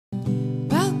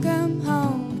Welcome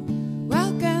home,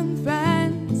 welcome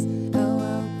friends. I'll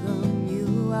welcome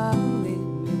you all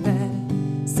in your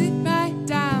bed. Sit right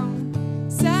down,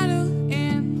 settle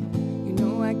in. You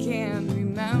know I can't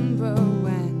remember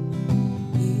when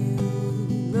you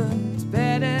looked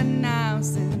better now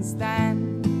since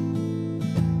then.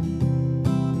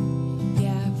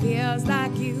 Yeah, it feels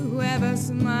like you ever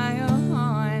smile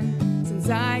on since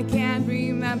I can't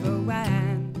remember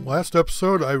when. Last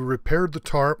episode I repaired the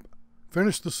tarp,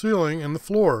 finished the ceiling and the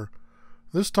floor.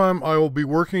 This time I will be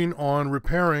working on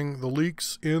repairing the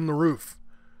leaks in the roof.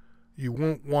 You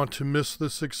won't want to miss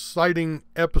this exciting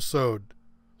episode,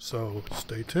 so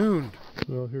stay tuned.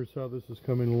 Well, here's how this is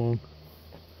coming along.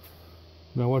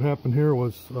 Now what happened here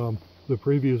was the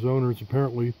previous owners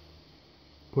apparently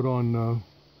put on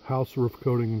house roof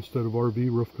coating instead of RV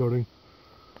roof coating.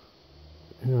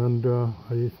 And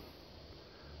the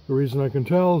reason I can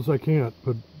tell is I can't,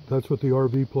 but that's what the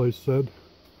RV place said.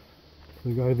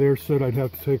 The guy there said I'd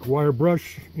have to take wire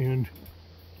brush and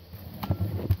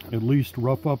at least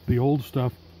rough up the old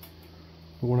stuff.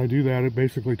 But when I do that, it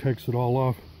basically takes it all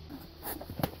off.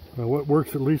 Now what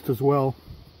works at least as well,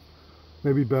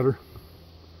 maybe better,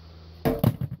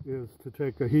 is to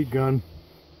take a heat gun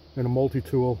and a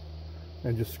multi-tool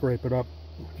and just scrape it up,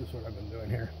 which is what I've been doing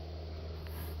here.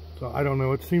 So I don't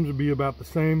know, it seems to be about the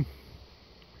same.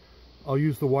 I'll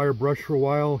use the wire brush for a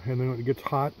while, and then when it gets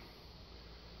hot,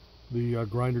 the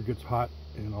grinder gets hot,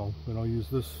 and I'll use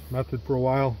this method for a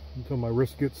while until my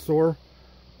wrist gets sore.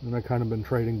 And I've kind of been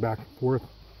trading back and forth.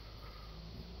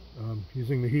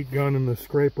 Using the heat gun and the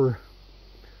scraper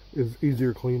is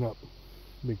easier cleanup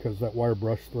because that wire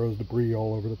brush throws debris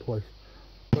all over the place.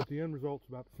 But the end result's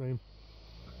about the same.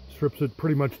 Strips it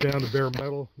pretty much down to bare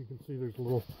metal. You can see there's a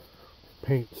little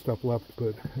paint stuff left,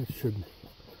 but it should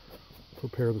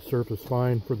prepare the surface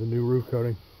fine for the new roof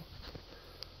coating.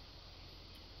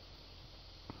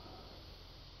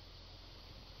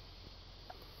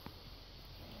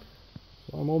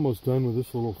 So I'm almost done with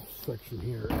this little section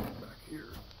here. Back here,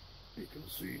 you can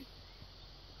see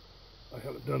I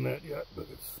haven't done that yet, but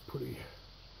it's pretty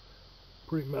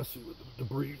messy with the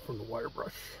debris from the wire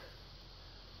brush.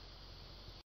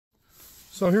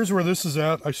 So here's where this is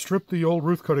at. I stripped the old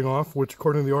roof coating off, which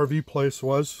according to the RV place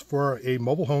was for a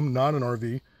mobile home, not an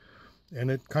RV. And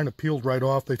it kind of peeled right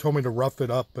off. They told me to rough it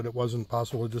up, but it wasn't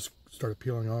possible. It just started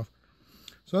peeling off.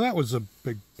 So that was a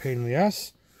big pain in the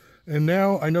ass. And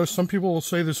now I know some people will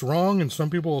say this wrong and some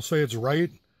people will say it's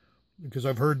right, because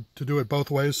I've heard to do it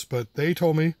both ways. But they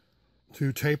told me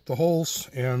to tape the holes,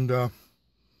 and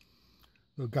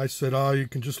the guy said, oh, you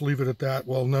can just leave it at that.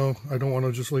 Well, no, I don't want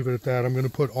to just leave it at that. I'm going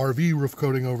to put RV roof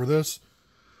coating over this.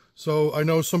 So I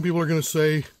know some people are going to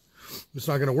say it's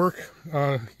not going to work.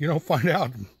 You know, find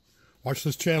out. Watch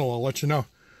this channel. I'll let you know.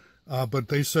 But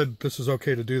they said this is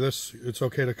okay to do this. It's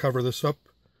okay to cover this up.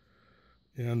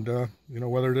 And, you know,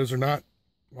 whether it is or not,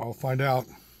 I'll find out.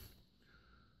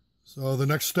 So the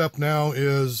next step now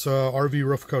is RV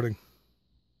roof coating.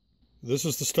 This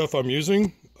is the stuff I'm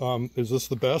using. Is this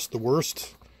the best, the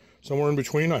worst, somewhere in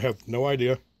between? I have no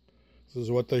idea. This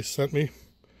is what they sent me.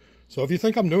 So if you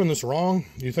think I'm doing this wrong,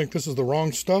 you think this is the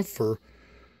wrong stuff, or,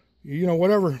 you know,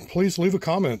 whatever, please leave a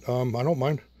comment. I don't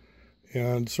mind.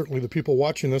 And certainly the people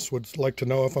watching this would like to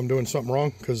know if I'm doing something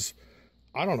wrong, because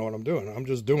I don't know what I'm doing. I'm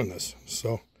just doing this.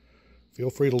 So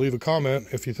feel free to leave a comment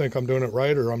if you think I'm doing it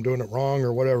right or I'm doing it wrong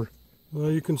or whatever.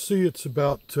 Well, you can see it's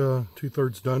about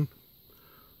 2/3 done.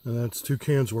 And that's 2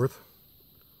 cans worth.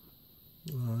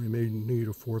 I may need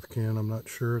a 4th can, I'm not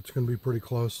sure. It's going to be pretty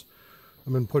close.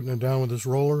 I've been putting it down with this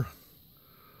roller,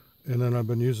 and then I've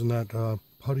been using that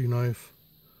putty knife.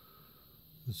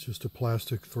 It's just a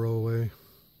plastic throwaway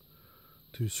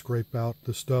to scrape out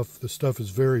the stuff. The stuff is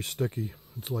very sticky.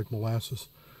 It's like molasses,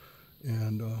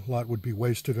 and a lot would be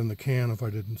wasted in the can if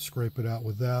I didn't scrape it out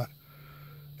with that.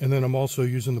 And then I'm also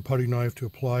using the putty knife to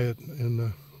apply it in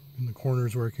the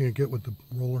corners where I can't get with the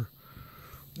roller.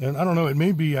 And I don't know, it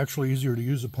may be actually easier to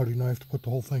use a putty knife to put the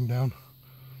whole thing down.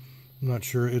 I'm not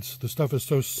sure. The stuff is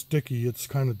so sticky, it's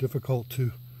kind of difficult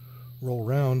to roll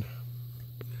around.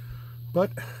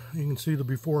 But you can see the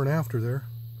before and after there.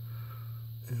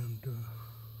 And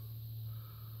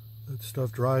that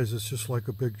stuff dries, it's just like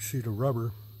a big sheet of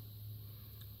rubber.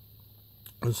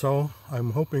 And so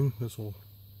I'm hoping this will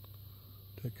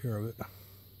take care of it.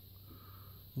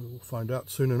 We'll find out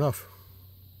soon enough.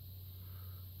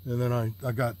 And then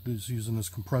I got this, using this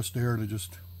compressed air to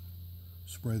just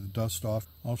spray the dust off.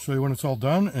 I'll show you when it's all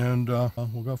done, and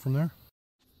we'll go from there.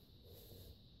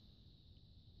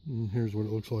 And here's what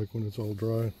it looks like when it's all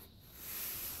dry.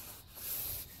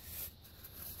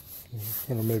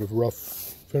 Kind of made a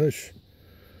rough finish.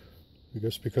 I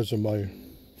guess because of my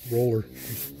roller.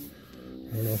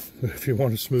 I don't know if you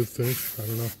want a smooth finish. I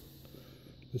don't know.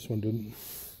 This one didn't.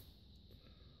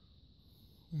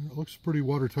 It looks pretty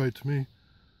watertight to me.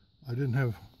 I didn't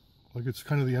have, like, it's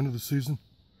kind of the end of the season,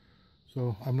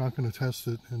 so I'm not going to test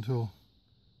it until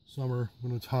summer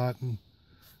when it's hot, and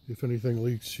if anything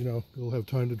leaks, you know, it'll have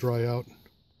time to dry out.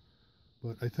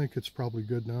 But I think it's probably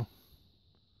good now.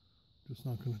 Just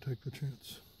not going to take the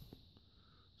chance.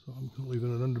 So I'm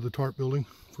leaving it under the tarp building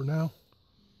for now.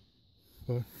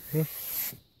 But, yeah.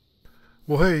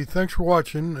 Well, hey, thanks for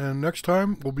watching, and next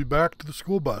time we'll be back to the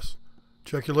school bus.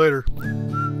 Check you later.